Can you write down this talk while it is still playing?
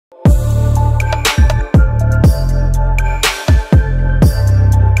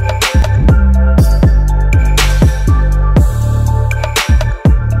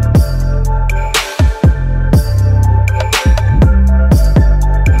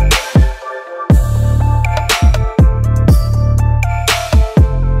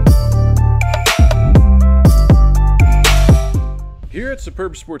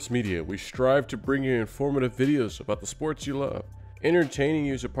Superb Sports Media, we strive to bring you informative videos about the sports you love. Entertaining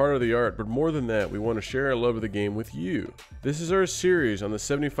you is a part of the art, but more than that, we want to share our love of the game with you. This is our series on the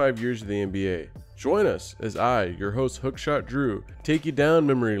 75 years of the NBA. Join us as I, your host Hookshot Drew, take you down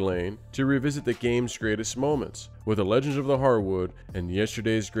memory lane to revisit the game's greatest moments. With the legends of the hardwood and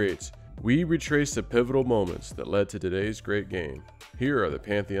yesterday's greats, we retrace the pivotal moments that led to today's great game. Here are the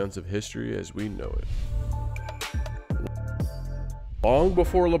pantheons of history as we know it. Long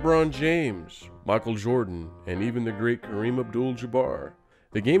before LeBron James, Michael Jordan, and even the great Kareem Abdul-Jabbar,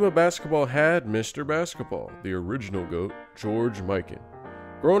 the game of basketball had Mr. Basketball, the original GOAT, George Mikan.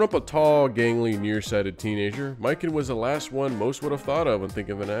 Growing up a tall, gangly, nearsighted teenager, Mikan was the last one most would have thought of when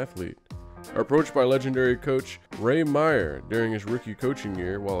thinking of an athlete. Approached by legendary coach Ray Meyer during his rookie coaching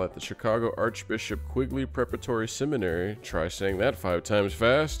year while at the Chicago Archbishop Quigley Preparatory Seminary, try saying that 5 times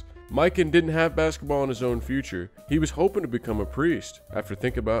fast, Mikan didn't have basketball in his own future. He was hoping to become a priest after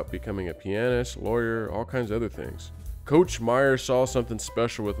thinking about becoming a pianist, lawyer, all kinds of other things. Coach Meyer saw something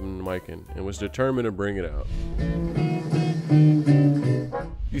special within Mikan and was determined to bring it out.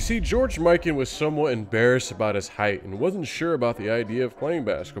 You see, George Mikan was somewhat embarrassed about his height and wasn't sure about the idea of playing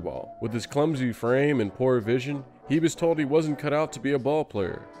basketball. With his clumsy frame and poor vision, he was told he wasn't cut out to be a ball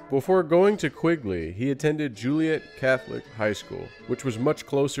player. Before going to Quigley, he attended Juliet Catholic High School, which was much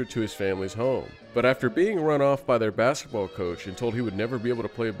closer to his family's home. But after being run off by their basketball coach and told he would never be able to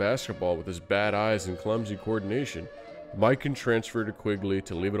play basketball with his bad eyes and clumsy coordination, Mikan transferred to Quigley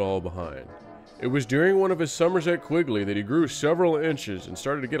to leave it all behind. It was during one of his summers at Quigley that he grew several inches and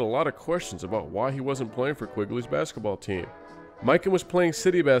started to get a lot of questions about why he wasn't playing for Quigley's basketball team. Mikan was playing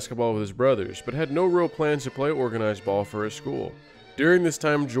city basketball with his brothers, but had no real plans to play organized ball for his school. During this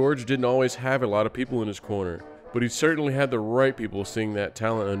time, George didn't always have a lot of people in his corner, but he certainly had the right people seeing that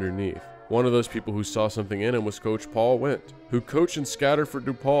talent underneath. One of those people who saw something in him was Coach Paul Went, who coached and scouted for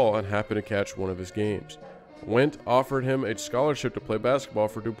DePaul and happened to catch one of his games. Went offered him a scholarship to play basketball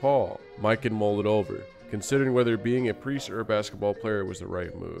for DePaul. Mikan mulled it over, considering whether being a priest or a basketball player was the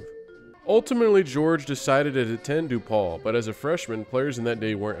right move. Ultimately, George decided to attend DePaul, but as a freshman, players in that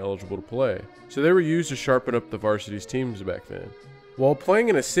day weren't eligible to play, so they were used to sharpen up the varsity's teams back then. While playing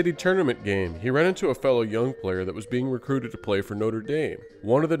in a city tournament game, he ran into a fellow young player that was being recruited to play for Notre Dame.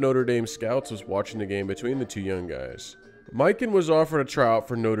 One of the Notre Dame scouts was watching the game between the two young guys. Mikan was offered a tryout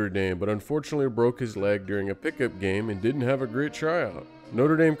for Notre Dame, but unfortunately broke his leg during a pickup game and didn't have a great tryout.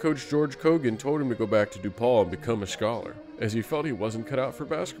 Notre Dame coach George Kogan told him to go back to DePaul and become a scholar, as he felt he wasn't cut out for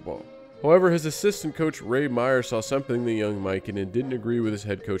basketball. However, his assistant coach Ray Meyer saw something in the young Mikan and didn't agree with his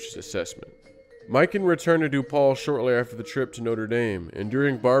head coach's assessment. Mikan returned to DePaul shortly after the trip to Notre Dame,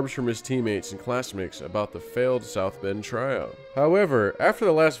 enduring barbs from his teammates and classmates about the failed South Bend tryout. However, after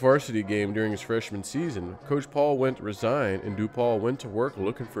the last varsity game during his freshman season, Coach Paul Went resigned and DePaul went to work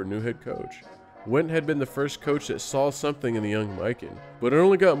looking for a new head coach. Went had been the first coach that saw something in the young Mikan, but it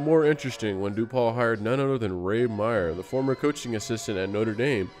only got more interesting when DePaul hired none other than Ray Meyer, the former coaching assistant at Notre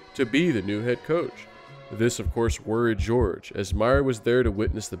Dame, to be the new head coach. This, of course, worried George, as Meyer was there to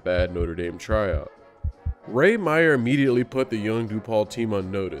witness the bad Notre Dame tryout. Ray Meyer immediately put the young DePaul team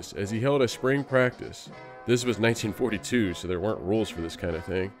on notice as he held a spring practice. This was 1942, so there weren't rules for this kind of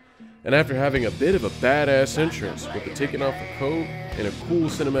thing. And after having a bit of a badass entrance with the taking off the coat in a cool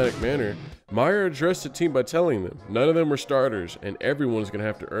cinematic manner, Meyer addressed the team by telling them none of them were starters and everyone was going to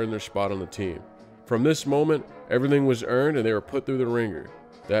have to earn their spot on the team. From this moment, everything was earned and they were put through the ringer.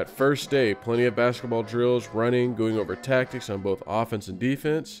 That first day, plenty of basketball drills, running, going over tactics on both offense and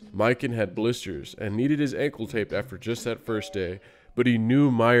defense. Mikan had blisters and needed his ankle taped after just that first day, but he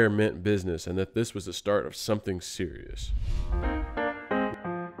knew Meyer meant business and that this was the start of something serious.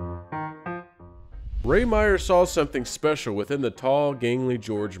 Ray Meyer saw something special within the tall, gangly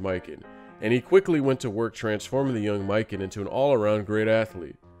George Mikan, and he quickly went to work transforming the young Mikan into an all-around great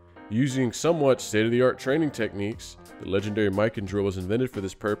athlete. Using somewhat state-of-the-art training techniques, the legendary Mikan drill was invented for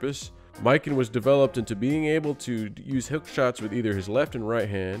this purpose. Mikan was developed into being able to use hook shots with either his left and right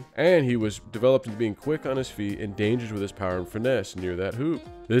hand, and he was developed into being quick on his feet and dangerous with his power and finesse near that hoop.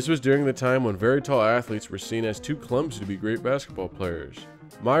 This was during the time when very tall athletes were seen as too clumsy to be great basketball players.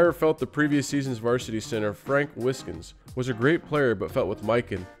 Meyer felt the previous season's varsity center, Frank Wiskins, was a great player, but felt with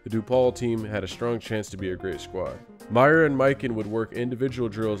Mikan, the DePaul team had a strong chance to be a great squad. Meyer and Mikan would work individual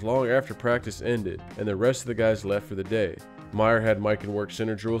drills long after practice ended, and the rest of the guys left for the day. Meyer had Mikan work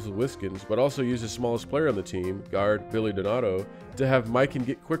center drills with Wiskins, but also used the smallest player on the team, guard Billy Donato, to have Mikan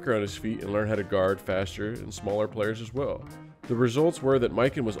get quicker on his feet and learn how to guard faster and smaller players as well. The results were that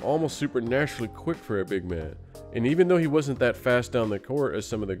Mikan was almost supernaturally quick for a big man, and even though he wasn't that fast down the court as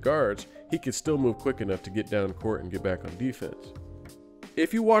some of the guards, he could still move quick enough to get down court and get back on defense.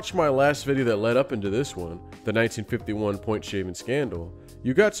 If you watched my last video that led up into this one, the 1951 point shaving scandal,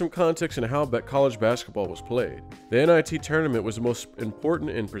 you got some context on how college basketball was played. The NIT tournament was the most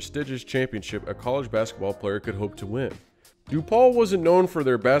important and prestigious championship a college basketball player could hope to win. DePaul wasn't known for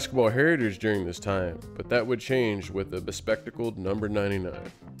their basketball heritage during this time, but that would change with the bespectacled number 99.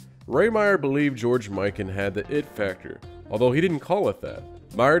 Ray Meyer believed George Mikan had the it factor, although he didn't call it that.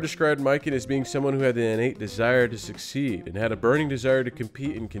 Meyer described Mikan as being someone who had the innate desire to succeed and had a burning desire to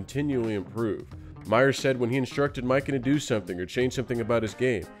compete and continually improve. Meyer said when he instructed Mikan to do something or change something about his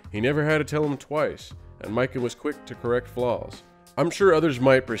game, he never had to tell him twice, and Mikan was quick to correct flaws. I'm sure others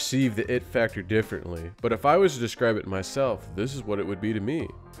might perceive the it factor differently, but if I was to describe it myself, this is what it would be to me.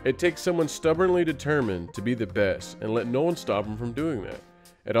 It takes someone stubbornly determined to be the best and let no one stop them from doing that.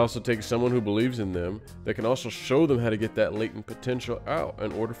 It also takes someone who believes in them that can also show them how to get that latent potential out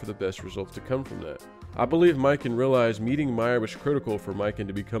in order for the best results to come from that. I believe Mikan realized meeting Meyer was critical for Mikan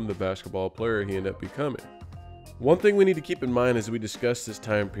to become the basketball player he ended up becoming. One thing we need to keep in mind as we discuss this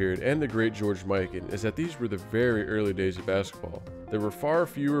time period and the great George Mikan is that these were the very early days of basketball. There were far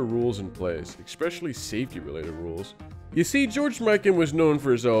fewer rules in place, especially safety-related rules. You see, George Mikan was known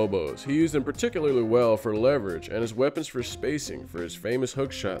for his elbows. He used them particularly well for leverage and his weapons for spacing for his famous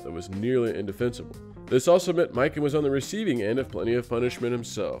hook shot that was nearly indefensible. This also meant Mikan was on the receiving end of plenty of punishment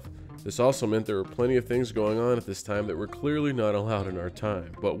himself. This also meant there were plenty of things going on at this time that were clearly not allowed in our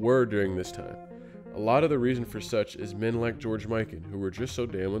time, but were during this time. A lot of the reason for such is men like George Mikan, who were just so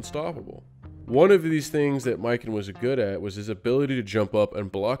damn unstoppable. One of these things that Mikan was good at was his ability to jump up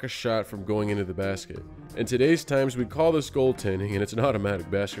and block a shot from going into the basket. In today's times, we call this goaltending, and it's an automatic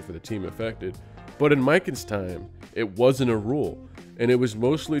basket for the team affected. But in Mikan's time, it wasn't a rule, and it was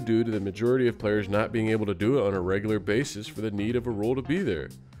mostly due to the majority of players not being able to do it on a regular basis for the need of a rule to be there.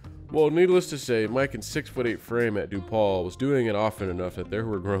 Well, needless to say, Mikan's 6'8" frame at DePaul was doing it often enough that there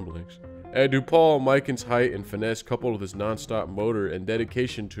were grumblings. At DePaul, Mikan's height and finesse coupled with his non-stop motor and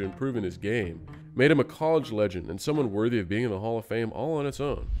dedication to improving his game made him a college legend and someone worthy of being in the Hall of Fame all on its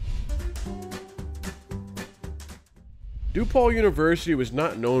own. DePaul University was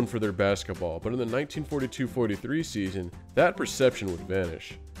not known for their basketball, but in the 1942-43 season, that perception would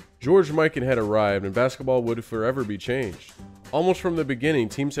vanish. George Mikan had arrived and basketball would forever be changed. Almost from the beginning,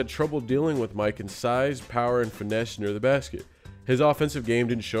 teams had trouble dealing with Mikan's size, power, and finesse near the basket. His offensive game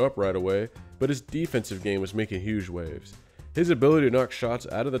didn't show up right away, but his defensive game was making huge waves. His ability to knock shots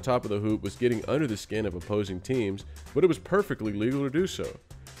out of the top of the hoop was getting under the skin of opposing teams, but it was perfectly legal to do so.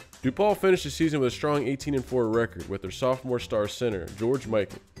 DePaul finished the season with a strong 18-4 record with their sophomore star center, George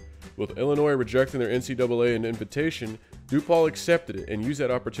Mikan. With Illinois rejecting their NCAA invitation, DePaul accepted it and used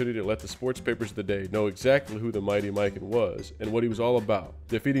that opportunity to let the sports papers of the day know exactly who the mighty Mikan was and what he was all about.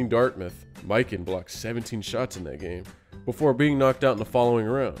 Defeating Dartmouth, Mikan blocked 17 shots in that game, before being knocked out in the following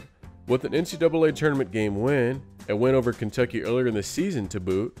round. With an NCAA tournament game win, and win over Kentucky earlier in the season to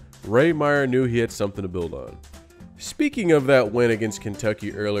boot, Ray Meyer knew he had something to build on. Speaking of that win against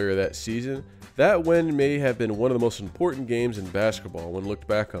Kentucky earlier that season, that win may have been one of the most important games in basketball when looked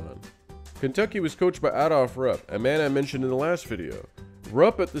back on. Kentucky was coached by Adolph Rupp, a man I mentioned in the last video.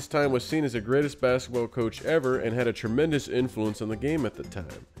 Rupp at this time was seen as the greatest basketball coach ever and had a tremendous influence on the game at the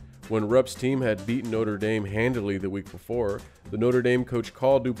time. When Rupp's team had beaten Notre Dame handily the week before, the Notre Dame coach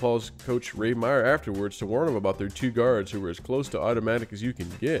called DePaul's coach Ray Meyer afterwards to warn him about their two guards who were as close to automatic as you can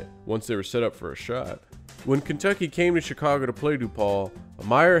get once they were set up for a shot. When Kentucky came to Chicago to play DePaul,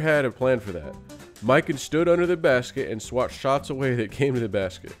 Meyer had a plan for that. Mikan stood under the basket and swatted shots away that came to the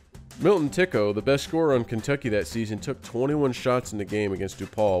basket. Milton Tico, the best scorer on Kentucky that season, took 21 shots in the game against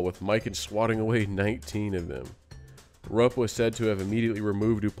DePaul, with Mikan swatting away 19 of them. Rupp was said to have immediately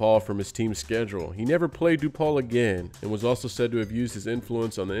removed DePaul from his team's schedule. He never played DePaul again, and was also said to have used his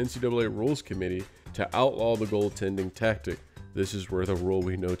influence on the NCAA Rules Committee to outlaw the goaltending tactic. This is where the rule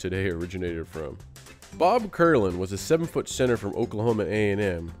we know today originated from. Bob Curlin was a 7-foot center from Oklahoma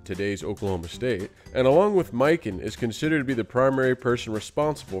A&M, today's Oklahoma State, and along with Mikan is considered to be the primary person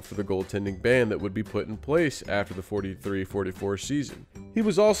responsible for the goaltending ban that would be put in place after the 43-44 season. He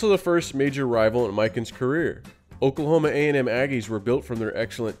was also the first major rival in Mikan's career. Oklahoma A&M Aggies were built from their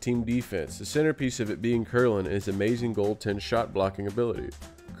excellent team defense, the centerpiece of it being Curlin and his amazing goaltend shot blocking ability.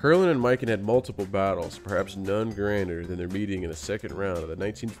 Curlin and Mikan had multiple battles, perhaps none grander than their meeting in the second round of the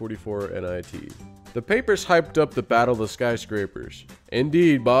 1944 NIT. The papers hyped up the Battle of the Skyscrapers.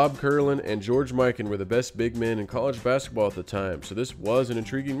 Indeed, Bob Curlin and George Mikan were the best big men in college basketball at the time, so this was an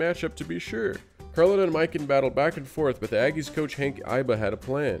intriguing matchup to be sure. Curlin and Mikan battled back and forth, but the Aggies coach Hank Iba had a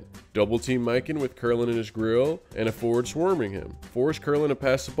plan. Double team Mikan with Curlin in his grill and a forward swarming him. Force Curlin to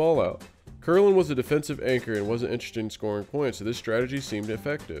pass the ball out. Curlin was a defensive anchor and wasn't interested in scoring points, so this strategy seemed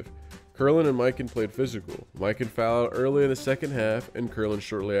effective. Curlin and Mikan played physical. Mikan fouled out early in the second half, and Curlin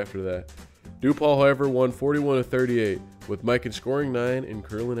shortly after that. DePaul, however, won 41-38, with Mikan scoring 9 and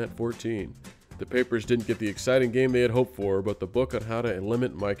Curlin at 14. The papers didn't get the exciting game they had hoped for, but the book on how to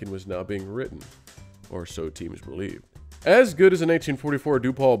limit Mikan was now being written, or so teams believed. As good as the 1944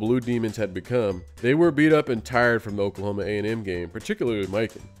 DePaul Blue Demons had become, they were beat up and tired from the Oklahoma A&M game, particularly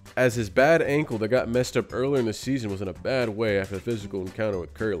Mikan, as his bad ankle that got messed up earlier in the season was in a bad way after the physical encounter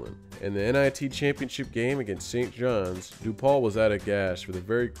with Curlin. In the NIT championship game against St. John's, DePaul was out of gas for the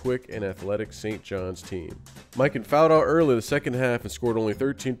very quick and athletic St. John's team. Mikan fouled out early in the second half and scored only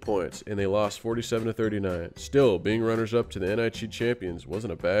 13 points, and they lost 47-39. Still, being runners-up to the NIT champions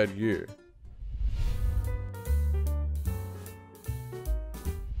wasn't a bad year.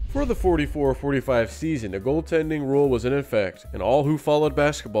 For the 44-45 season, a goaltending rule was in effect, and all who followed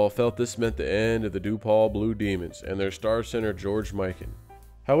basketball felt this meant the end of the DePaul Blue Demons and their star center George Mikan.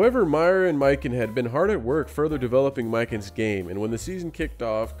 However, Meyer and Mikan had been hard at work further developing Mikan's game, and when the season kicked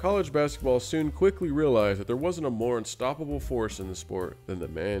off, college basketball soon quickly realized that there wasn't a more unstoppable force in the sport than the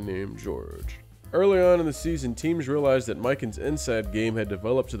man named George. Early on in the season, teams realized that Mikan's inside game had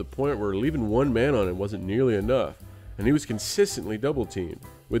developed to the point where leaving one man on him wasn't nearly enough, and he was consistently double-teamed,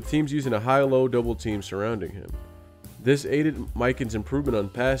 with teams using a high-low double team surrounding him. This aided Mikan's improvement on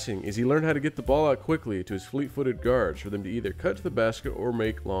passing as he learned how to get the ball out quickly to his fleet-footed guards for them to either cut to the basket or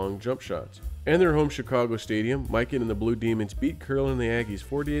make long jump shots. In their home Chicago stadium, Mikan and the Blue Demons beat Curlin and the Aggies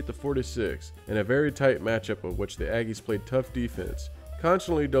 48-46 in a very tight matchup of which the Aggies played tough defense,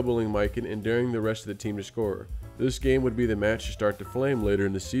 constantly doubling Mikan and daring the rest of the team to score. This game would be the match to start to flame later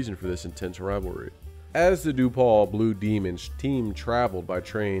in the season for this intense rivalry. As the DePaul Blue Demons team traveled by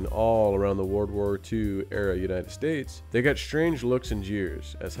train all around the World War II era United States, they got strange looks and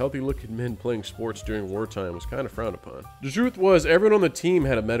jeers, as healthy-looking men playing sports during wartime was kind of frowned upon. The truth was, everyone on the team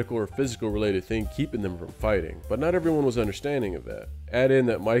had a medical or physical related thing keeping them from fighting, but not everyone was understanding of that. Add in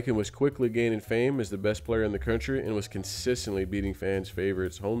that Mikan was quickly gaining fame as the best player in the country and was consistently beating fans'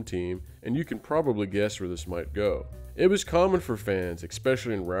 favorites' home team, and you can probably guess where this might go. It was common for fans,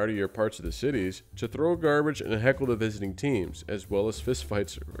 especially in rowdier parts of the cities, to throw garbage and heckle the visiting teams, as well as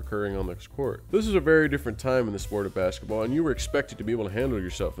fistfights occurring on the court. This was a very different time in the sport of basketball, and you were expected to be able to handle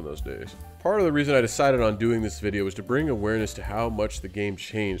yourself in those days. Part of the reason I decided on doing this video was to bring awareness to how much the game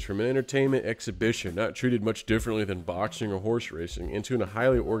changed from an entertainment exhibition not treated much differently than boxing or horse racing into a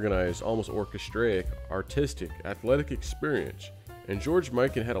highly organized, almost orchestrated, artistic, athletic experience, and George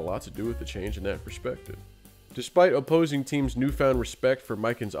Mikan had a lot to do with the change in that perspective. Despite opposing teams' newfound respect for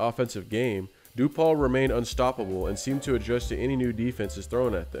Mikan's offensive game, DePaul remained unstoppable and seemed to adjust to any new defenses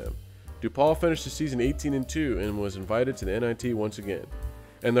thrown at them. DePaul finished the season 18-2 and was invited to the NIT once again.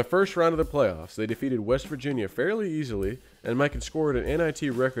 In the first round of the playoffs, they defeated West Virginia fairly easily, and Mikan scored an NIT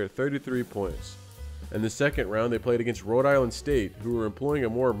record of 33 points. In the second round, they played against Rhode Island State, who were employing a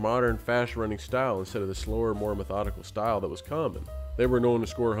more modern, fast-running style instead of the slower, more methodical style that was common. They were known to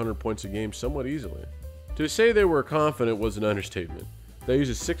score 100 points a game somewhat easily. To say they were confident was an understatement. They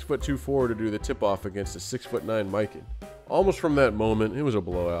used a 6'2" forward to do the tip-off against a 6'9" Mikan. Almost from that moment, it was a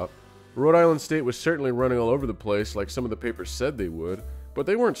blowout. Rhode Island State was certainly running all over the place like some of the papers said they would, but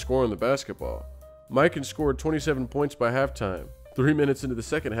they weren't scoring the basketball. Mikan scored 27 points by halftime. 3 minutes into the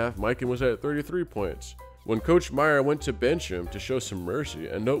second half, Mikan was at 33 points. When Coach Meyer went to bench him to show some mercy,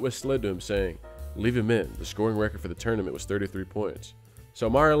 a note was slid to him saying, "Leave him in. The scoring record for the tournament was 33 points. So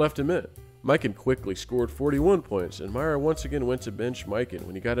Meyer left him in. Mikan quickly scored 41 points, and Meyer once again went to bench Mikan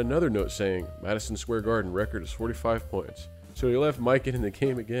when he got another note saying, Madison Square Garden record is 45 points. So he left Mikan in the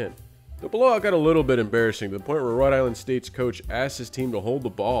game again. The blowout got a little bit embarrassing to the point where Rhode Island State's coach asked his team to hold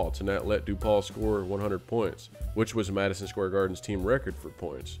the ball to not let DePaul score 100 points, which was Madison Square Garden's team record for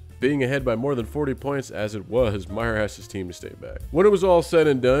points. Being ahead by more than 40 points as it was, Meyer asked his team to stay back. When it was all said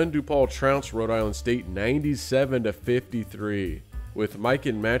and done, DePaul trounced Rhode Island State 97-53. With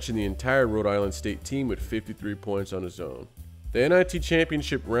Mikan matching the entire Rhode Island State team with 53 points on his own. The NIT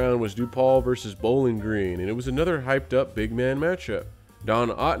championship round was DePaul versus Bowling Green, and it was another hyped-up big man matchup. Don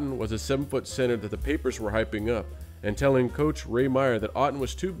Otten was a 7-foot center that the papers were hyping up, and telling Coach Ray Meyer that Otten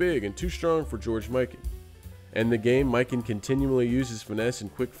was too big and too strong for George Mikan. In the game, Mikan continually used his finesse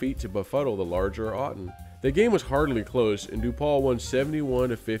and quick feet to befuddle the larger Otten. The game was hardly close, and DePaul won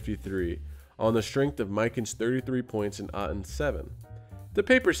 71-53. On the strength of Mikan's 33 points and Otten's 7. The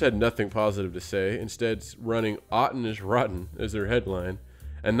papers had nothing positive to say, instead running "Otten is rotten" as their headline,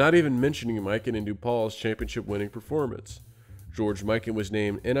 and not even mentioning Mikan and DePaul's championship-winning performance. George Mikan was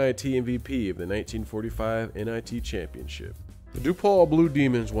named NIT MVP of the 1945 NIT Championship. The DePaul Blue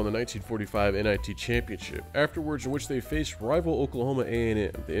Demons won the 1945 NIT Championship, afterwards in which they faced rival Oklahoma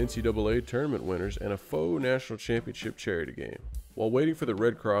A&M, the NCAA tournament winners, and a faux national championship charity game. While waiting for the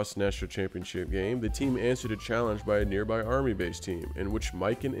Red Cross National Championship game, the team answered a challenge by a nearby Army-based team, in which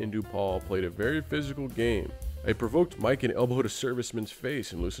Mikan and DePaul played a very physical game. A provoked Mikan elbowed a serviceman's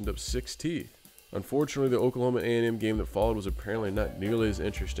face and loosened up 6 teeth. Unfortunately, the Oklahoma A&M game that followed was apparently not nearly as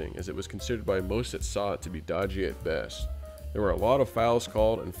interesting, as it was considered by most that saw it to be dodgy at best. There were a lot of fouls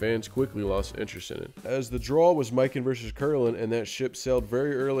called, and fans quickly lost interest in it, as the draw was Mikan versus Curlin, and that ship sailed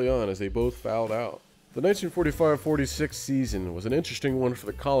very early on as they both fouled out. The 1945-46 season was an interesting one for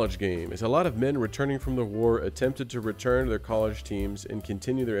the college game, as a lot of men returning from the war attempted to return to their college teams and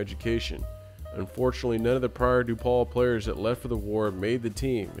continue their education. Unfortunately, none of the prior DePaul players that left for the war made the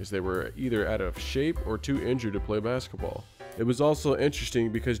team, as they were either out of shape or too injured to play basketball. It was also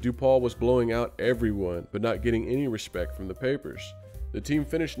interesting because DePaul was blowing out everyone, but not getting any respect from the papers. The team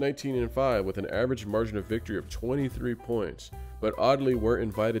finished 19-5 with an average margin of victory of 23 points, but oddly weren't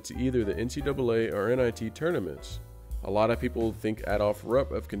invited to either the NCAA or NIT tournaments. A lot of people think Adolph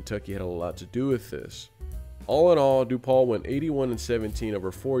Rupp of Kentucky had a lot to do with this. All in all, DePaul went 81-17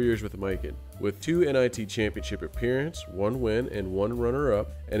 over 4 years with Mikan, with 2 NIT championship appearances, 1 win and 1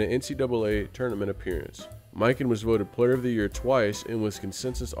 runner-up, and an NCAA tournament appearance. Mikan was voted Player of the Year twice and was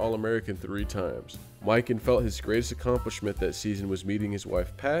consensus All-American 3 times. Mikan felt his greatest accomplishment that season was meeting his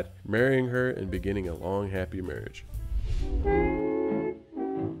wife Pat, marrying her, and beginning a long, happy marriage.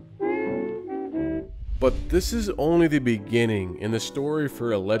 But this is only the beginning in the story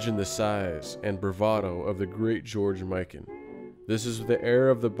for a legend the size and bravado of the great George Mikan. This is the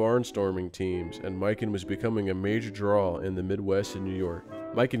era of the barnstorming teams, and Mikan was becoming a major draw in the Midwest and New York.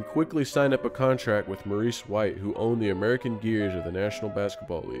 Mikan quickly signed up a contract with Maurice White, who owned the American Gears of the National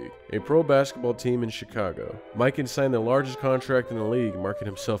Basketball League, a pro basketball team in Chicago. Mikan signed the largest contract in the league, marking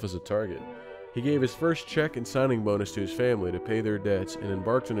himself as a target. He gave his first check and signing bonus to his family to pay their debts and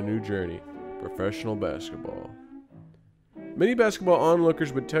embarked on a new journey: professional basketball. Many basketball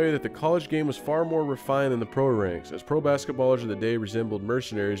onlookers would tell you that the college game was far more refined than the pro ranks, as pro basketballers of the day resembled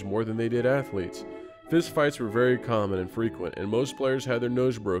mercenaries more than they did athletes. Fist fights were very common and frequent, and most players had their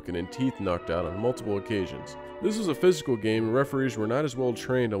nose broken and teeth knocked out on multiple occasions. This was a physical game, and referees were not as well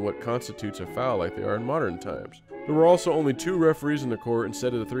trained on what constitutes a foul like they are in modern times. There were also only 2 referees in the court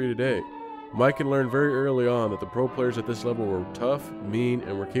instead of the 3 today. Mikan learned very early on that the pro players at this level were tough, mean,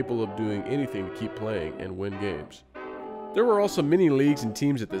 and were capable of doing anything to keep playing and win games. There were also many leagues and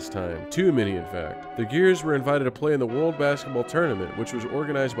teams at this time, too many in fact. The Gears were invited to play in the World Basketball Tournament, which was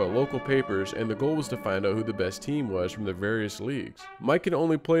organized by local papers, and the goal was to find out who the best team was from the various leagues. Mikan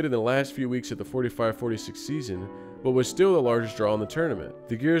only played in the last few weeks of the 45-46 season, but was still the largest draw in the tournament.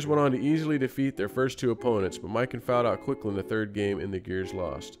 The Gears went on to easily defeat their first 2 opponents, but Mikan fouled out quickly in the 3rd game and the Gears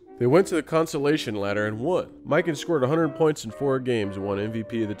lost. They went to the consolation ladder and won. Mikan scored 100 points in 4 games and won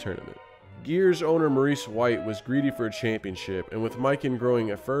MVP of the tournament. Gears owner Maurice White was greedy for a championship, and with Mikan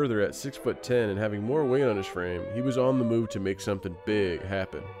growing further at 6'10" and having more weight on his frame, he was on the move to make something big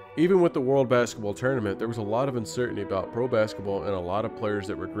happen. Even with the World Basketball Tournament, there was a lot of uncertainty about pro basketball, and a lot of players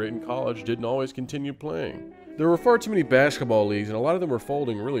that were great in college didn't always continue playing. There were far too many basketball leagues, and a lot of them were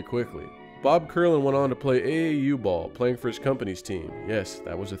folding really quickly. Bob Curlin went on to play AAU ball, playing for his company's team. Yes,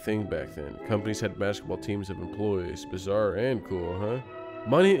 that was a thing back then. Companies had basketball teams of employees. Bizarre and cool, huh?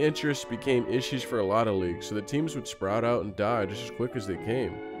 Money and interest became issues for a lot of leagues, so the teams would sprout out and die just as quick as they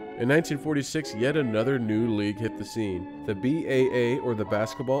came. In 1946, yet another new league hit the scene, the BAA, or the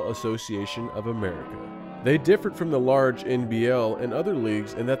Basketball Association of America. They differed from the large NBL and other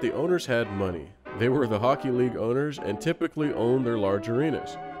leagues in that the owners had money. They were the hockey league owners and typically owned their large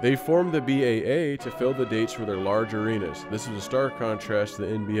arenas. They formed the BAA to fill the dates for their large arenas. This was a stark contrast to the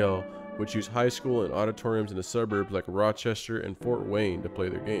NBL, which used high school and auditoriums in the suburbs like Rochester and Fort Wayne to play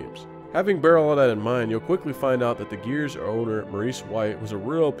their games. Having bear all that in mind, you'll quickly find out that the Gears owner Maurice White was a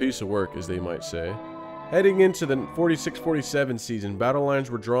real piece of work, as they might say. Heading into the 46-47 season, battle lines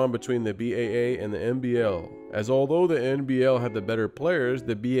were drawn between the BAA and the NBL, as although the NBL had the better players,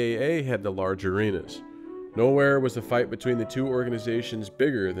 the BAA had the large arenas. Nowhere was the fight between the 2 organizations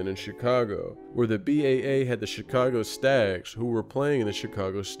bigger than in Chicago, where the BAA had the Chicago Stags, who were playing in the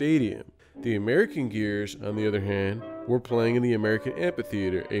Chicago Stadium. The American Gears, on the other hand, were playing in the American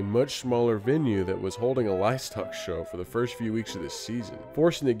Amphitheater, a much smaller venue that was holding a livestock show for the first few weeks of this season,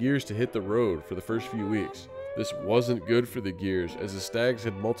 forcing the Gears to hit the road for the first few weeks. This wasn't good for the Gears, as the Stags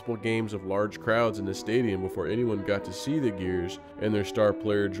had multiple games of large crowds in the stadium before anyone got to see the Gears and their star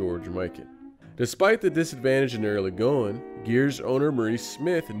player George Mikan. Despite the disadvantage in the early going, Gears owner Maurice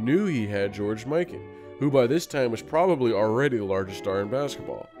Smith knew he had George Mikan, who by this time was probably already the largest star in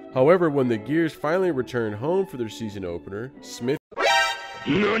basketball. However, when the Gears finally returned home for their season opener, Smith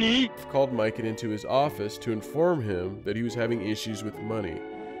called Mikan into his office to inform him that he was having issues with money,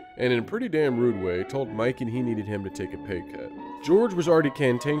 and in a pretty damn rude way told Mikan he needed him to take a pay cut. George was already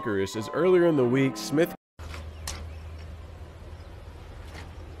cantankerous, as earlier in the week, Smith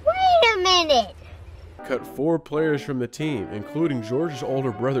cut 4 players from the team, including George's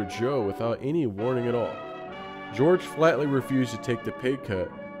older brother Joe, without any warning at all. George flatly refused to take the pay cut,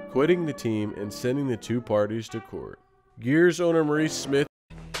 quitting the team and sending the 2 parties to court. Gears owner Maurice Smith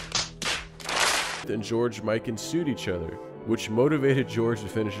and George Mikan sued each other, which motivated George to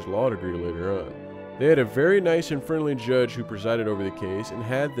finish his law degree later on. They had a very nice and friendly judge who presided over the case and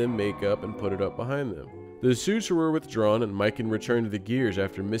had them make up and put it up behind them. The suits were withdrawn and Mikan returned to the Gears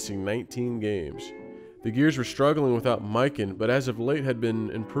after missing 19 games. The Gears were struggling without Mikan, but as of late had been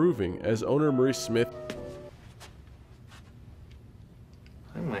improving, as owner Maurice Smith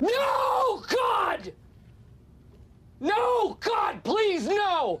No, God! No, God, please,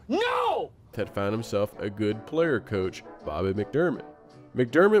 no! No! had found himself a good player coach, Bobby McDermott.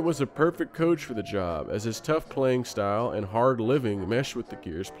 McDermott was a perfect coach for the job, as his tough playing style and hard living meshed with the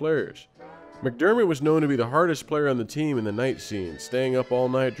Gears players. McDermott was known to be the hardest player on the team in the night scene, staying up all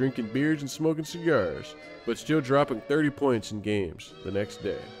night drinking beers and smoking cigars, but still dropping 30 points in games the next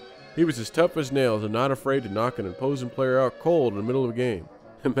day. He was as tough as nails and not afraid to knock an opposing player out cold in the middle of a game.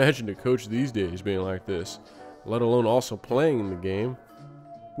 Imagine a coach these days being like this, let alone also playing in the game.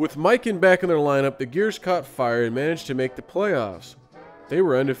 With Mikan back in their lineup, the Gears caught fire and managed to make the playoffs. They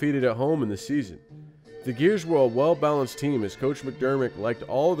were undefeated at home in the season. The Gears were a well-balanced team, as Coach McDermott liked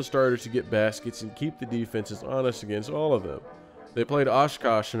all of the starters to get baskets and keep the defenses honest against all of them. They played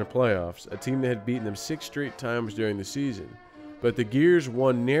Oshkosh in the playoffs, a team that had beaten them 6 straight times during the season. But the Gears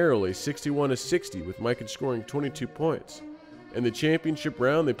won narrowly 61-60, with Mikan scoring 22 points. In the championship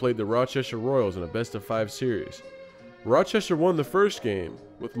round, they played the Rochester Royals in a best-of-5 series. Rochester won the first game,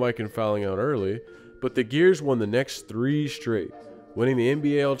 with Mikan fouling out early, but the Gears won the next 3 straight, winning the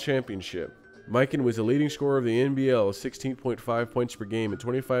NBL championship. Mikan was the leading scorer of the NBL, 16.5 points per game in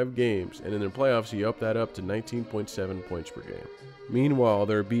 25 games, and in the playoffs he upped that up to 19.7 points per game. Meanwhile,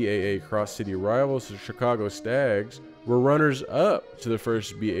 their BAA cross-city rivals, the Chicago Stags, were runners-up to the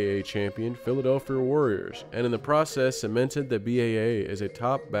first BAA champion, Philadelphia Warriors, and in the process cemented the BAA as a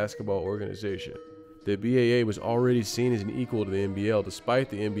top basketball organization. The BAA was already seen as an equal to the NBL, despite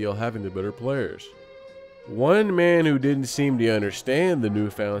the NBL having the better players. One man who didn't seem to understand the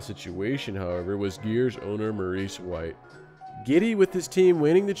newfound situation, however, was Gears owner Maurice White. Giddy with his team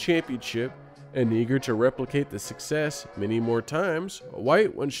winning the championship and eager to replicate the success many more times,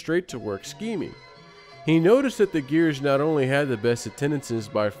 White went straight to work scheming. He noticed that the Gears not only had the best attendances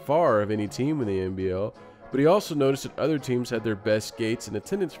by far of any team in the NBL, but he also noticed that other teams had their best skates and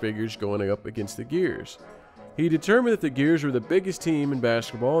attendance figures going up against the Gears. He determined that the Gears were the biggest team in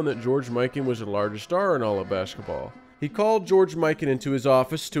basketball and that George Mikan was the largest star in all of basketball. He called George Mikan into his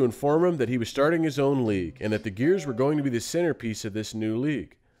office to inform him that he was starting his own league and that the Gears were going to be the centerpiece of this new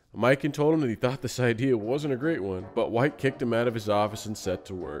league. Mikan told him that he thought this idea wasn't a great one, but White kicked him out of his office and set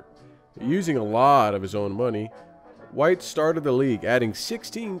to work. Using a lot of his own money, White started the league, adding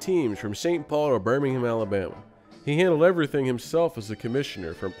 16 teams from St. Paul to Birmingham, Alabama. He handled everything himself as the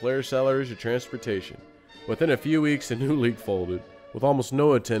commissioner, from player salaries to transportation. Within a few weeks, the new league folded, with almost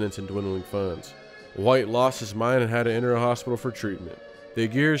no attendance and dwindling funds. White lost his mind and had to enter a hospital for treatment. The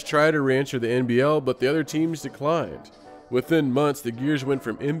Gears tried to re-enter the NBL, but the other teams declined. Within months, the Gears went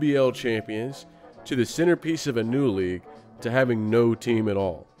from NBL champions to the centerpiece of a new league to having no team at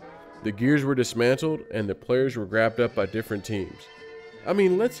all. The Gears were dismantled and the players were grabbed up by different teams. I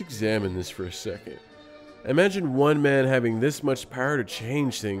mean, let's examine this for a second. Imagine one man having this much power to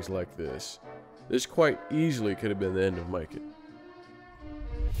change things like this. This quite easily could have been the end of Mikan.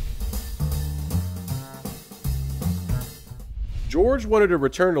 George wanted to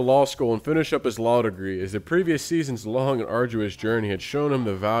return to law school and finish up his law degree, as the previous season's long and arduous journey had shown him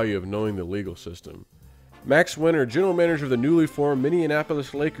the value of knowing the legal system. Max Winter, general manager of the newly formed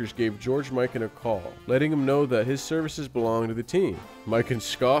Minneapolis Lakers, gave George Mikan a call, letting him know that his services belonged to the team. Mikan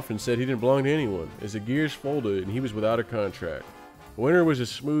scoffed and said he didn't belong to anyone, as the Gears folded and he was without a contract. Winter was a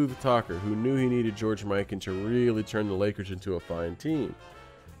smooth talker who knew he needed George Mikan to really turn the Lakers into a fine team.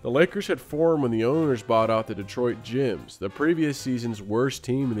 The Lakers had formed when the owners bought out the Detroit Gems, the previous season's worst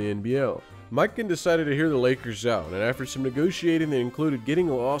team in the NBL. Mikan decided to hear the Lakers out, and after some negotiating that included getting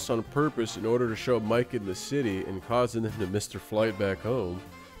lost on purpose in order to show Mikan the city and causing them to miss their flight back home,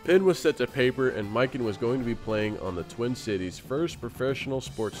 pen was set to paper and Mikan was going to be playing on the Twin Cities' first professional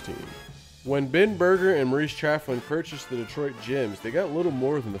sports team. When Ben Berger and Maurice Chafflin purchased the Detroit Gems, they got little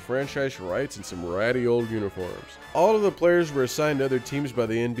more than the franchise rights and some ratty old uniforms. All of the players were assigned to other teams by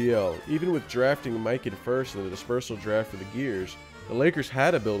the NBL. Even with drafting Mikan first in the dispersal draft for the Gears, the Lakers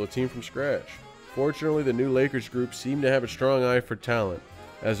had to build a team from scratch. Fortunately, the new Lakers group seemed to have a strong eye for talent,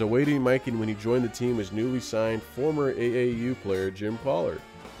 as awaiting Mikan when he joined the team was newly signed former AAU player Jim Pollard.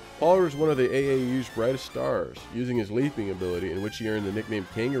 Pollard was one of the AAU's brightest stars, using his leaping ability, in which he earned the nickname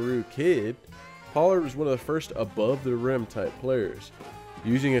Kangaroo Kid. Pollard was one of the first above-the-rim type players,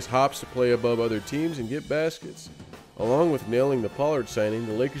 using his hops to play above other teams and get baskets. Along with nailing the Pollard signing,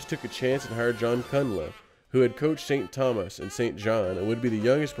 the Lakers took a chance and hired John Cunliffe, who had coached St. Thomas and St. John and would be the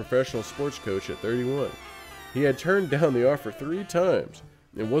youngest professional sports coach at 31. He had turned down the offer 3 times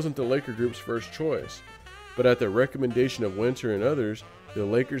and wasn't the Laker group's first choice, but at the recommendation of Winter and others, the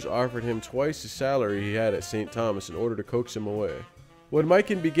Lakers offered him twice the salary he had at St. Thomas in order to coax him away. When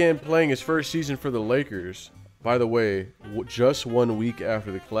Mikan began playing his first season for the Lakers, by the way, just 1 week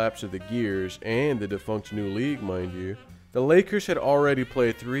after the collapse of the Gears and the defunct new league, mind you, the Lakers had already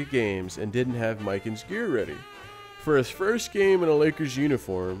played 3 games and didn't have Mikan's gear ready. For his first game in a Lakers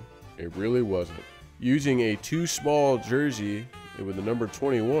uniform, it really wasn't. Using a too small jersey with the number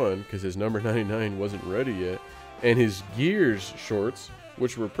 21, because his number 99 wasn't ready yet, and his Gears shorts,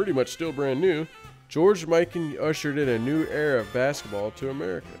 which were pretty much still brand new, George Mikan ushered in a new era of basketball to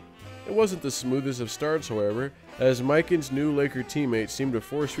America. It wasn't the smoothest of starts, however, as Mikan's new Laker teammates seemed to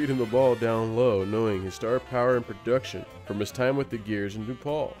force-feed him the ball down low, knowing his star power and production from his time with the Gears and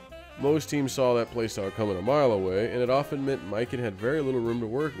DePaul. Most teams saw that playstyle coming a mile away, and it often meant Mikan had very little room to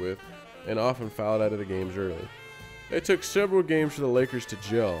work with and often fouled out of the games early. It took several games for the Lakers to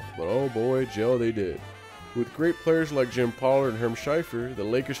gel, but oh boy, gel they did. With great players like Jim Pollard and Herm Schiffer, the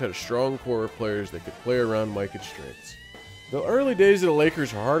Lakers had a strong core of players that could play around Mikan's strengths. The early days of the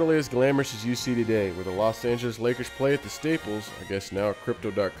Lakers are hardly as glamorous as you see today, where the Los Angeles Lakers play at the Staples, I guess now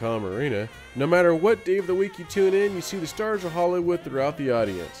Crypto.com Arena. No matter what day of the week you tune in, you see the stars of Hollywood throughout the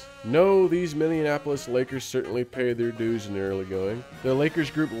audience. No, these Minneapolis Lakers certainly paid their dues in the early going. The Lakers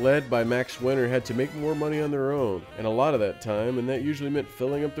group led by Max Winter had to make more money on their own, and a lot of that time, and that usually meant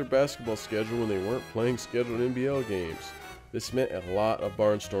filling up their basketball schedule when they weren't playing scheduled NBL games. This meant a lot of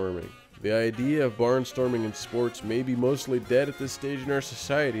barnstorming. The idea of barnstorming in sports may be mostly dead at this stage in our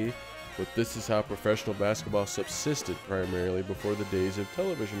society, but this is how professional basketball subsisted primarily before the days of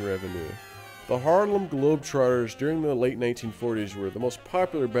television revenue. The Harlem Globetrotters during the late 1940s were the most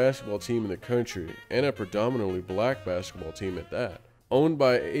popular basketball team in the country, and a predominantly black basketball team at that. Owned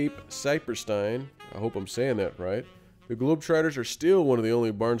by Abe Saperstein, I hope I'm saying that right, the Globetrotters are still one of the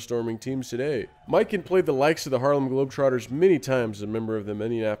only barnstorming teams today. Mikan played the likes of the Harlem Globetrotters many times as a member of the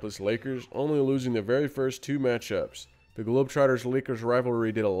Minneapolis Lakers, only losing the very first 2 matchups. The Globetrotters-Lakers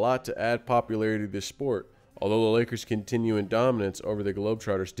rivalry did a lot to add popularity to the sport, although the Lakers' continuing dominance over the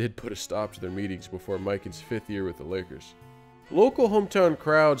Globetrotters did put a stop to their meetings before Mikan's 5th year with the Lakers. Local hometown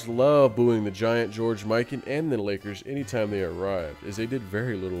crowds love booing the giant George Mikan and the Lakers anytime they arrived, as they did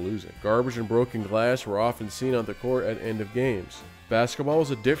very little losing. Garbage and broken glass were often seen on the court at end of games. Basketball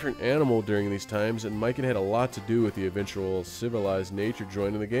was a different animal during these times, and Mikan had a lot to do with the eventual civilized nature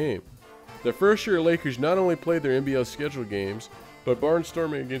joining the game. The first year Lakers not only played their NBL scheduled games, but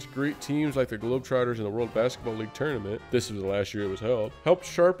barnstorming against great teams like the Globetrotters in the World Basketball League Tournament, this was the last year it was held, helped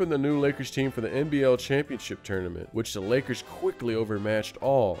sharpen the new Lakers team for the NBL Championship Tournament, which the Lakers quickly overmatched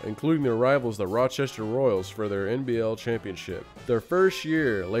all, including their rivals the Rochester Royals, for their NBL Championship. Their first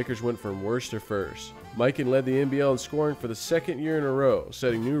year, Lakers went from worst to first. Mikan led the NBL in scoring for the 2nd year in a row,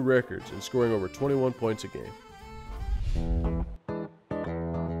 setting new records and scoring over 21 points a game.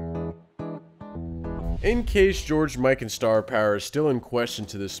 In case George Mikan's star power is still in question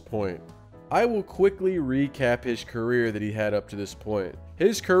to this point, I will quickly recap his career that he had up to this point.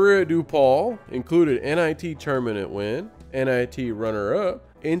 His career at DePaul included NIT tournament win, NIT runner-up,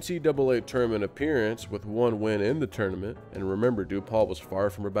 NCAA tournament appearance with 1 win in the tournament, and remember DePaul was far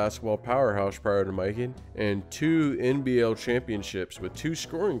from a basketball powerhouse prior to Mikan, and 2 NBL championships with 2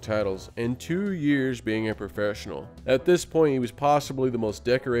 scoring titles and 2 years being a professional. At this point he was possibly the most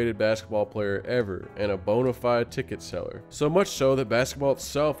decorated basketball player ever and a bona fide ticket seller. So much so that basketball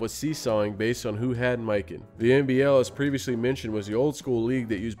itself was seesawing based on who had Mikan. The NBL, as previously mentioned, was the old school league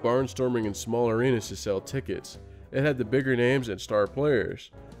that used barnstorming in small arenas to sell tickets. It had the bigger names and star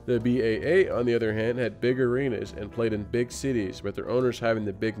players. The BAA, on the other hand, had big arenas and played in big cities, with their owners having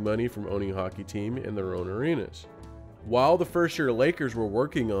the big money from owning a hockey team in their own arenas. While the first-year Lakers were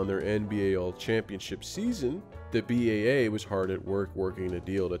working on their NBL championship season, the BAA was hard at work working a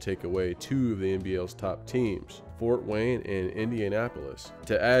deal to take away 2 of the NBL's top teams. Fort Wayne and Indianapolis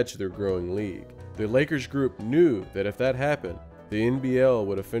to add to their growing league. The Lakers group knew that if that happened, the NBL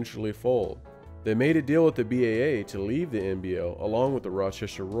would eventually fold. They made a deal with the BAA to leave the NBL along with the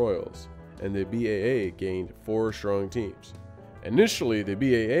Rochester Royals, and the BAA gained 4 strong teams. Initially, the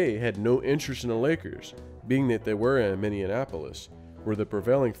BAA had no interest in the Lakers, being that they were in Minneapolis, where the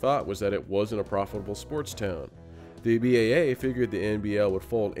prevailing thought was that it wasn't a profitable sports town. The BAA figured the NBL would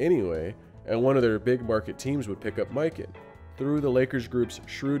fold anyway, and one of their big market teams would pick up Mikan. Through the Lakers group's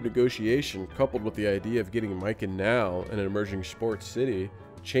shrewd negotiation, coupled with the idea of getting Mikan now in an emerging sports city,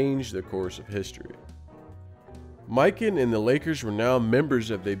 changed the course of history. Mikan and the Lakers were now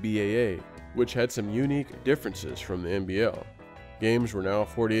members of the BAA, which had some unique differences from the NBL. Games were now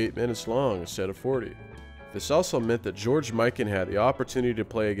 48 minutes long instead of 40. This also meant that George Mikan had the opportunity to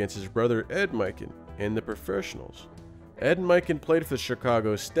play against his brother Ed Mikan in the professionals. Ed Mikan played for the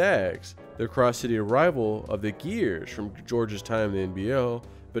Chicago Stags, the cross-city rival of the Gears from George's time in the NBL,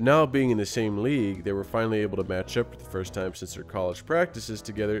 but now being in the same league, they were finally able to match up for the first time since their college practices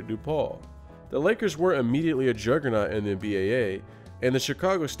together at DePaul. The Lakers weren't immediately a juggernaut in the BAA, and the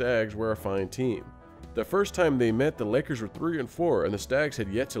Chicago Stags were a fine team. The first time they met, the Lakers were 3-4, and the Stags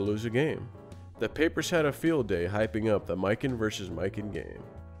had yet to lose a game. The papers had a field day hyping up the Mikan versus Mikan game.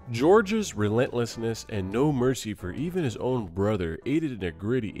 George's relentlessness and no mercy for even his own brother aided in a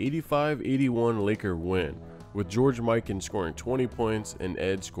gritty 85-81 Laker win, with George Mikan scoring 20 points and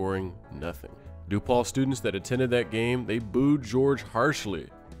Ed scoring nothing. DePaul students that attended that game, they booed George harshly,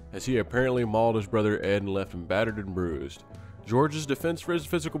 as he apparently mauled his brother Ed and left him battered and bruised. George's defense for his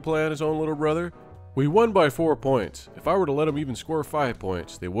physical play on his own little brother: "We won by 4 points. If I were to let them even score 5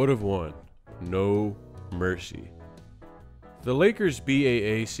 points, they would have won. No mercy." The Lakers'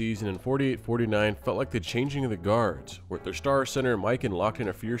 BAA season in 48-49 felt like the changing of the guards, with their star center Mikan locked in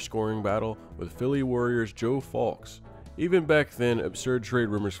a fierce scoring battle with Philly Warriors Joe Falks. Even back then, absurd trade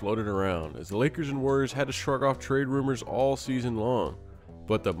rumors floated around, as the Lakers and Warriors had to shrug off trade rumors all season long.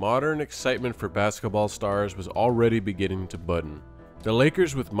 But the modern excitement for basketball stars was already beginning to button. The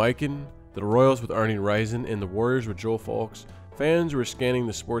Lakers with Mikan, the Royals with Arnie Rison, and the Warriors with Joe Falks, fans were scanning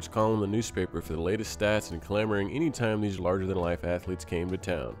the sports column in the newspaper for the latest stats and clamoring anytime these larger-than-life athletes came to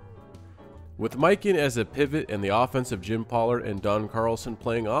town. With Mikan as a pivot and the offense of Jim Pollard and Don Carlson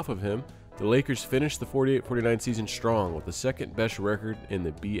playing off of him, the Lakers finished the 48-49 season strong with the second-best record in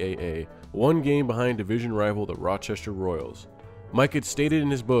the BAA, 1 game behind division rival the Rochester Royals. Mikan stated in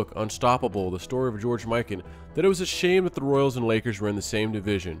his book, Unstoppable, The Story of George Mikan, that it was a shame that the Royals and Lakers were in the same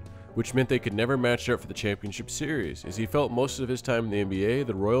division, which meant they could never match up for the championship series, as he felt most of his time in the NBA,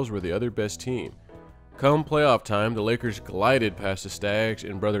 the Royals were the other best team. Come playoff time, the Lakers glided past the Stags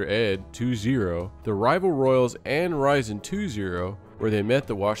and brother Ed 2-0, the rival Royals and Rison 2-0, where they met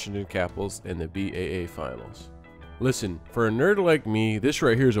the Washington Capitals in the BAA Finals. Listen, for a nerd like me, this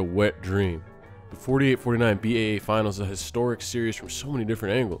right here is a wet dream. The 48-49 BAA Finals is a historic series from so many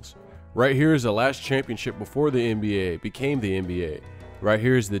different angles. Right here is the last championship before the NBA became the NBA. Right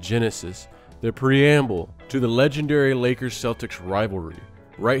here is the genesis, the preamble to the legendary Lakers-Celtics rivalry.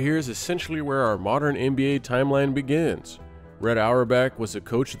 Right here is essentially where our modern NBA timeline begins. Red Auerbach was the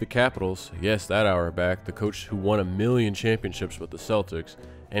coach of the Capitals, yes, that Auerbach, the coach who won 1,000,000 championships with the Celtics,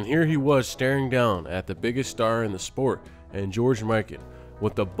 and here he was staring down at the biggest star in the sport, and George Mikan,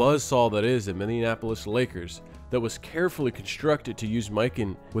 with the buzzsaw that is the Minneapolis Lakers, that was carefully constructed to use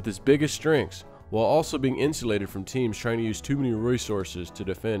Mikan with his biggest strengths, while also being insulated from teams trying to use too many resources to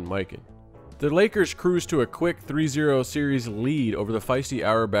defend Mikan. The Lakers cruised to a quick 3-0 series lead over the feisty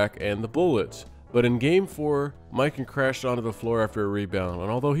Auerbach and the Bullets, but in Game 4, Mikan crashed onto the floor after a rebound, and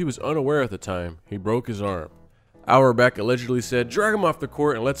although he was unaware at the time, he broke his arm. Auerbach allegedly said, "Drag him off the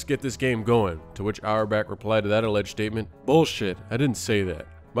court and let's get this game going," to which Auerbach replied to that alleged statement, "Bullshit, I didn't say that.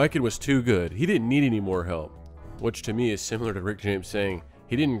 Mikan was too good, he didn't need any more help," which to me is similar to Rick James saying,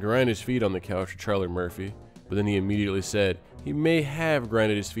 he didn't grind his feet on the couch with Charlie Murphy, but then he immediately said he may have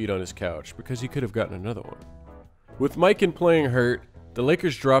grinded his feet on his couch because he could have gotten another one. With Mikan playing hurt, the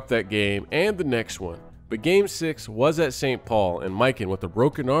Lakers dropped that game and the next one, but Game 6 was at St. Paul, and Mikan, with a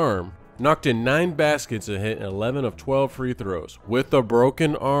broken arm, knocked in 9 baskets and hit 11 of 12 free throws with a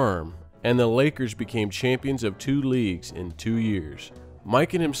broken arm, and the Lakers became champions of 2 leagues in 2 years.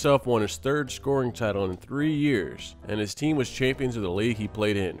 Mikan himself won his 3rd scoring title in 3 years, and his team was champions of the league he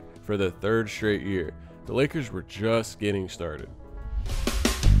played in for the 3rd straight year. The Lakers were just getting started.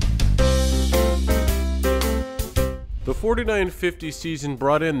 The 49-50 season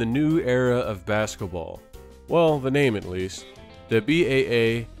brought in the new era of basketball. Well, the name at least. The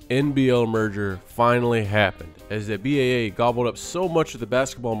BAA NBL merger finally happened, as the BAA gobbled up so much of the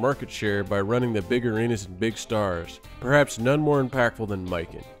basketball market share by running the big arenas and big stars, perhaps none more impactful than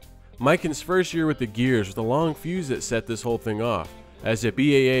Mikan. Mikan's first year with the Gears was the long fuse that set this whole thing off, as the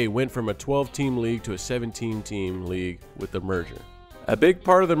BAA went from a 12-team league to a 17-team league with the merger. A big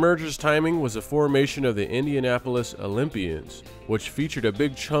part of the merger's timing was the formation of the Indianapolis Olympians, which featured a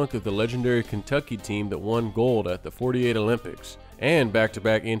big chunk of the legendary Kentucky team that won gold at the '48 Olympics, and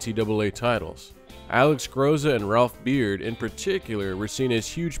back-to-back NCAA titles. Alex Groza and Ralph Beard in particular were seen as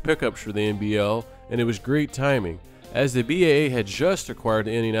huge pickups for the NBL, and it was great timing, as the BAA had just acquired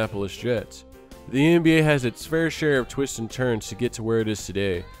the Indianapolis Jets. The NBA has its fair share of twists and turns to get to where it is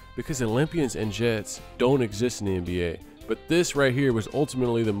today, because Olympians and Jets don't exist in the NBA, but this right here was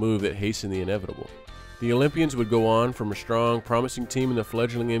ultimately the move that hastened the inevitable. The Olympians would go on from a strong, promising team in the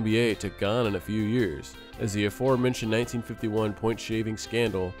fledgling NBA to gone in a few years, as the aforementioned 1951 point-shaving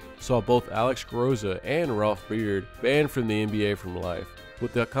scandal saw both Alex Groza and Ralph Beard banned from the NBA for life,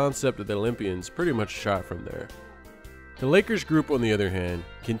 with the concept of the Olympians pretty much shot from there. The Lakers group, on the other hand,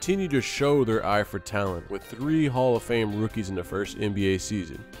 continued to show their eye for talent with 3 Hall of Fame rookies in the first NBA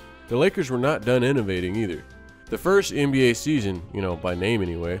season. The Lakers were not done innovating either. The first NBA season, by name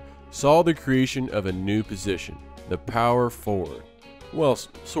anyway, saw the creation of a new position, the power forward. Well,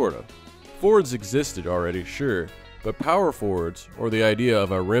 sort of. Forwards existed already, sure, but power forwards, or the idea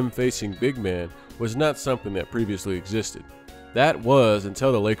of a rim-facing big man, was not something that previously existed. That was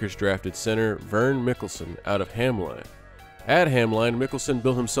until the Lakers drafted center Vern Mikkelsen out of Hamline. At Hamline, Mikkelsen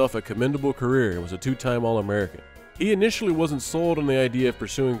built himself a commendable career and was a 2-time All-American. He initially wasn't sold on the idea of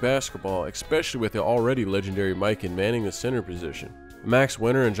pursuing basketball, especially with the already legendary Mikan manning the center position. Max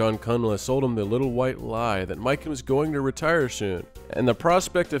Winter and John Kundla sold him the little white lie that Mikan was going to retire soon, and the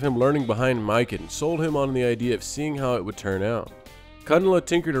prospect of him learning behind Mikan sold him on the idea of seeing how it would turn out. Kundla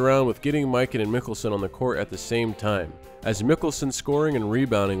tinkered around with getting Mikan and Mikkelsen on the court at the same time, as Mikkelsen's scoring and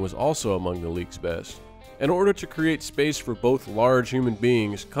rebounding was also among the league's best. In order to create space for both large human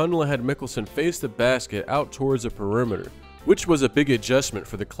beings, Kundla had Mikkelsen face the basket out towards the perimeter, which was a big adjustment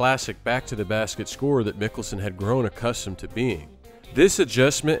for the classic back-to-the-basket scorer that Mikkelsen had grown accustomed to being. This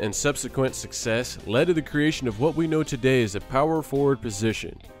adjustment and subsequent success led to the creation of what we know today as a power forward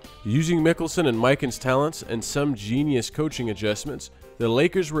position. Using Mikkelsen and Mikan's talents and some genius coaching adjustments, the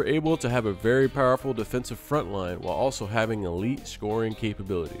Lakers were able to have a very powerful defensive front line while also having elite scoring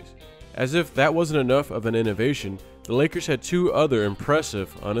capabilities. As if that wasn't enough of an innovation, the Lakers had 2 other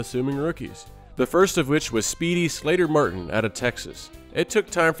impressive, unassuming rookies. The first of which was speedy Slater Martin out of Texas. It took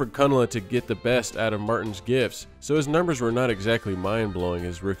time for Kundla to get the best out of Martin's gifts, so his numbers were not exactly mind-blowing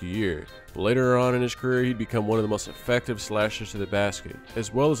his rookie year. But later on in his career, he'd become one of the most effective slashers to the basket,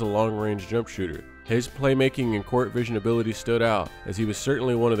 as well as a long-range jump shooter. His playmaking and court vision ability stood out, as he was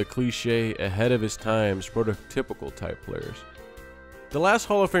certainly one of the cliché, ahead of his times, prototypical type players. The last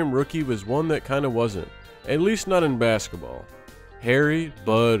Hall of Fame rookie was one that kinda wasn't, at least not in basketball. Harry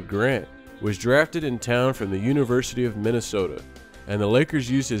Bud Grant was drafted in town from the University of Minnesota, and the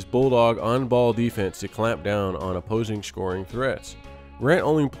Lakers used his bulldog on-ball defense to clamp down on opposing scoring threats. Grant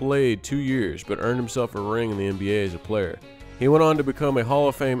only played 2 years, but earned himself a ring in the NBA as a player. He went on to become a Hall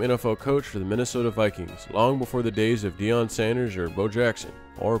of Fame NFL coach for the Minnesota Vikings, long before the days of Deion Sanders or Bo Jackson,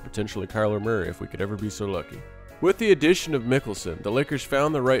 or potentially Kyler Murray if we could ever be so lucky. With the addition of Mikkelsen, the Lakers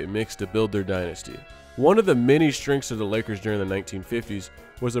found the right mix to build their dynasty. One of the many strengths of the Lakers during the 1950s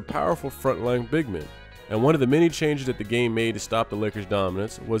was a powerful frontline big man, and one of the many changes that the game made to stop the Lakers'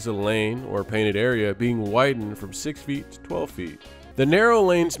 dominance was the lane, or painted area, being widened from 6 feet to 12 feet. The narrow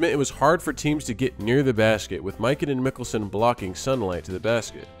lanes meant it was hard for teams to get near the basket, with Mikan and Mikkelsen blocking sunlight to the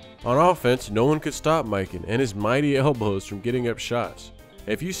basket. On offense, no one could stop Mikan and his mighty elbows from getting up shots.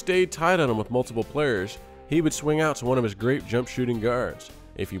 If you stayed tight on him with multiple players, he would swing out to one of his great jump shooting guards.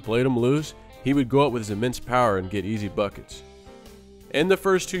 If you played him loose, he would go up with his immense power and get easy buckets. In the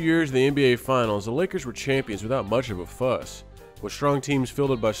first 2 years of the NBA Finals, the Lakers were champions without much of a fuss. With strong teams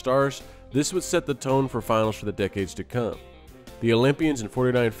fielded by stars, this would set the tone for finals for the decades to come. The Olympians in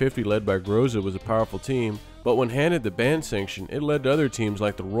 49-50 led by Groza was a powerful team, but when handed the ban sanction, it led to other teams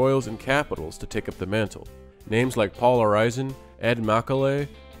like the Royals and Capitals to take up the mantle. Names like Paul Arizin, Ed Macaulay,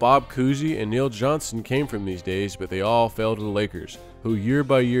 Bob Cousy, and Neil Johnson came from these days, but they all fell to the Lakers, who year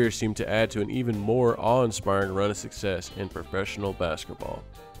by year seemed to add to an even more awe-inspiring run of success in professional basketball.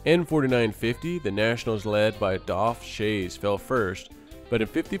 In 49-50, the Nationals led by Dolph Schayes fell first, but in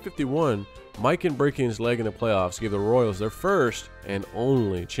 50-51, Mikan breaking his leg in the playoffs gave the Royals their first and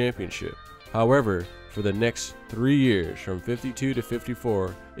only championship. However, for the next 3 years, from 52 to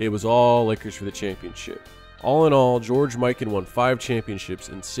 54, it was all Lakers for the championship. All in all, George Mikan won 5 championships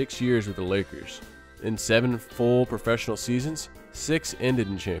in 6 years with the Lakers. In 7 full professional seasons, 6 ended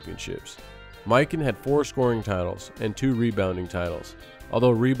in championships. Mikan had 4 scoring titles and 2 rebounding titles, although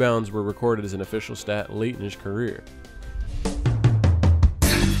rebounds were recorded as an official stat late in his career.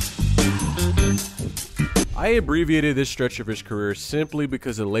 I abbreviated this stretch of his career simply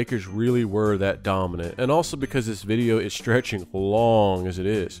because the Lakers really were that dominant, and also because this video is stretching long as it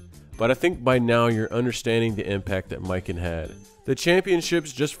is. But I think by now you're understanding the impact that Mikan had. The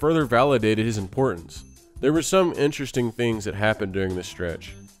championships just further validated his importance. There were some interesting things that happened during this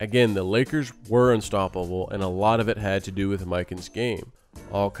stretch. Again, the Lakers were unstoppable, and a lot of it had to do with Mikan's game.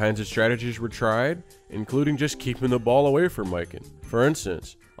 All kinds of strategies were tried, including just keeping the ball away from Mikan. For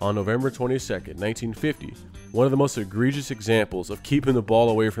instance, on November 22nd, 1950, one of the most egregious examples of keeping the ball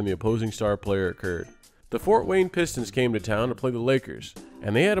away from the opposing star player occurred. The Fort Wayne Pistons came to town to play the Lakers,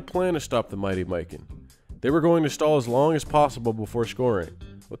 and they had a plan to stop the mighty Mikan. They were going to stall as long as possible before scoring.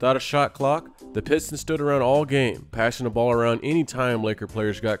 Without a shot clock, the Pistons stood around all game, passing the ball around any time Laker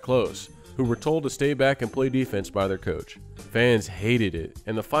players got close, who were told to stay back and play defense by their coach. Fans hated it,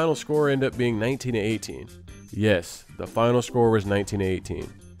 and the final score ended up being 19-18. Yes, the final score was 19-18.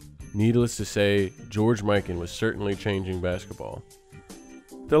 Needless to say, George Mikan was certainly changing basketball.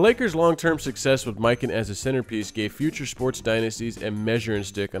 The Lakers' long-term success with Mikan as a centerpiece gave future sports dynasties a measuring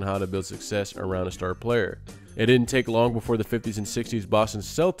stick on how to build success around a star player. It didn't take long before the 50s and 60s Boston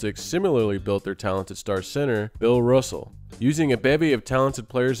Celtics similarly built their talented star center, Bill Russell. Using a bevy of talented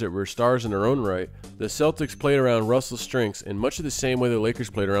players that were stars in their own right, the Celtics played around Russell's strengths in much of the same way the Lakers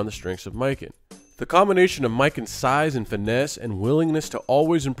played around the strengths of Mikan. The combination of Mikan's size and finesse and willingness to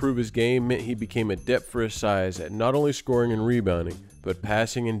always improve his game meant he became adept for his size at not only scoring and rebounding, but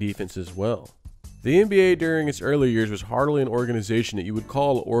passing and defense as well. The NBA during its early years was hardly an organization that you would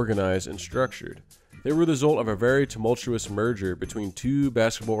call organized and structured. They were the result of a very tumultuous merger between 2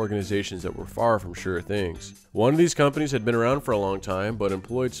 basketball organizations that were far from sure things. One of these companies had been around for a long time, but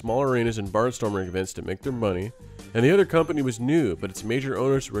employed small arenas and barnstorming events to make their money, and the other company was new, but its major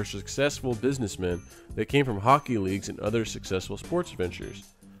owners were successful businessmen that came from hockey leagues and other successful sports ventures.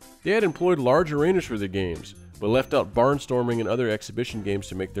 They had employed large arenas for their games, but left out barnstorming and other exhibition games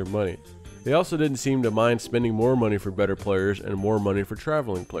to make their money. They also didn't seem to mind spending more money for better players and more money for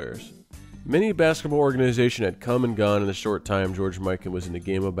traveling players. Many basketball organizations had come and gone in the short time George Mikan was in the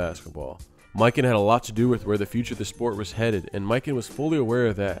game of basketball. Mikan had a lot to do with where the future of the sport was headed, and Mikan was fully aware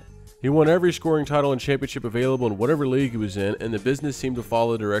of that. He won every scoring title and championship available in whatever league he was in, and the business seemed to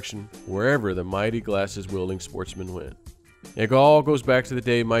follow the direction wherever the mighty glasses-wielding sportsman went. It all goes back to the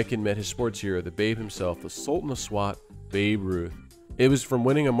day Mikan met his sports hero, the Babe himself, the Sultan of SWAT, Babe Ruth. It was from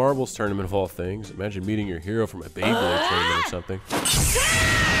winning a marbles tournament of all things. Imagine meeting your hero from a Beyblade tournament or something.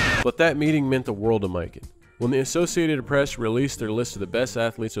 But that meeting meant the world to Mikan. When the Associated Press released their list of the best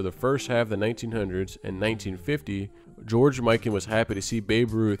athletes of the first half of the 1900s and 1950, George Mikan was happy to see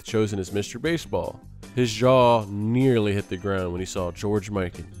Babe Ruth chosen as Mr. Baseball. His jaw nearly hit the ground when he saw George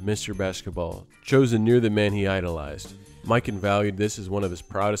Mikan, Mr. Basketball, chosen near the man he idolized. Mikan valued this as one of his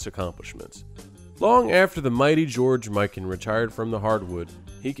proudest accomplishments. Long after the mighty George Mikan retired from the hardwood,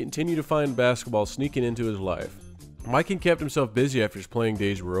 he continued to find basketball sneaking into his life. Mikan kept himself busy after his playing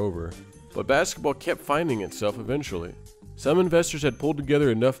days were over, but basketball kept finding itself eventually. Some investors had pulled together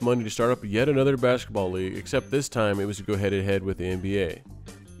enough money to start up yet another basketball league, except this time it was to go head-to-head with the NBA.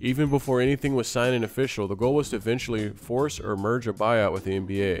 Even before anything was signed and official, the goal was to eventually force or merge a buyout with the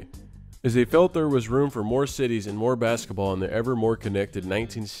NBA, as they felt there was room for more cities and more basketball in the ever more connected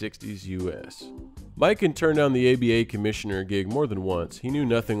 1960s US. Mikan turned down the ABA commissioner gig more than once. He knew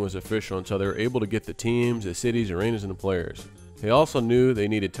nothing was official until they were able to get the teams, the cities, arenas, and the players. They also knew they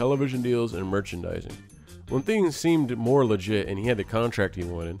needed television deals and merchandising. When things seemed more legit and he had the contract he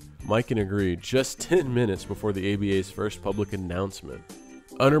wanted, Mikan agreed just 10 minutes before the ABA's first public announcement.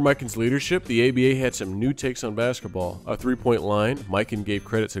 Under Mikan's leadership, the ABA had some new takes on basketball. A three-point line, Mikan gave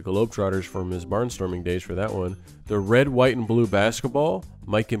credit to Globetrotters from his barnstorming days for that one. The red, white, and blue basketball,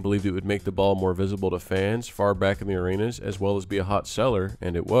 Mikan believed it would make the ball more visible to fans far back in the arenas, as well as be a hot seller,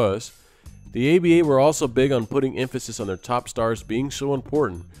 and it was. The ABA were also big on putting emphasis on their top stars being so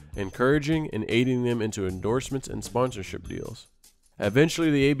important, encouraging and aiding them into endorsements and sponsorship deals. Eventually,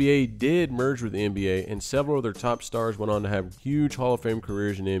 the ABA did merge with the NBA, and several of their top stars went on to have huge Hall of Fame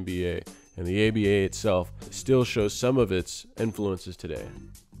careers in the NBA, and the ABA itself still shows some of its influences today.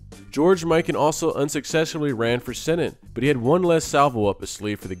 George Mikan also unsuccessfully ran for Senate, but he had one less salvo up his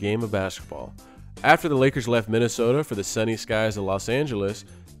sleeve for the game of basketball. After the Lakers left Minnesota for the sunny skies of Los Angeles,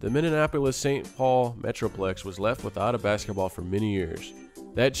 the Minneapolis-St. Paul Metroplex was left without a basketball for many years.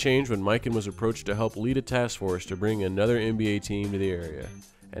 That changed when Mikan was approached to help lead a task force to bring another NBA team to the area.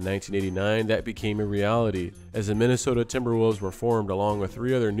 In 1989, that became a reality, as the Minnesota Timberwolves were formed along with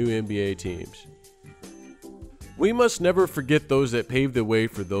 3 other new NBA teams. We must never forget those that paved the way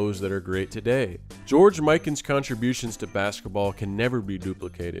for those that are great today. George Mikan's contributions to basketball can never be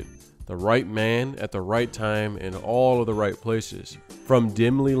duplicated. The right man at the right time in all of the right places. From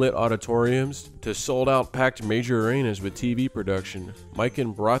dimly lit auditoriums to sold-out packed major arenas with TV production,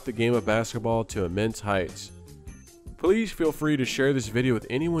 Mikan brought the game of basketball to immense heights. Please feel free to share this video with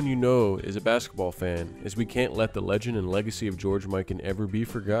anyone you know is a basketball fan, as we can't let the legend and legacy of George Mikan ever be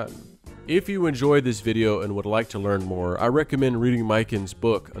forgotten. If you enjoyed this video and would like to learn more, I recommend reading Mikan's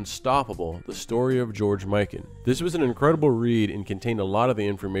book, Unstoppable, The Story of George Mikan. This was an incredible read and contained a lot of the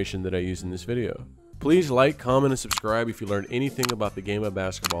information that I used in this video. Please like, comment, and subscribe if you learned anything about the game of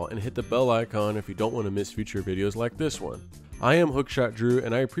basketball, and hit the bell icon if you don't want to miss future videos like this one. I am Hookshot Drew,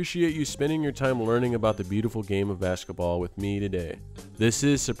 and I appreciate you spending your time learning about the beautiful game of basketball with me today. This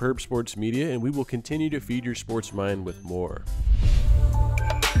is Superb Sports Media, and we will continue to feed your sports mind with more.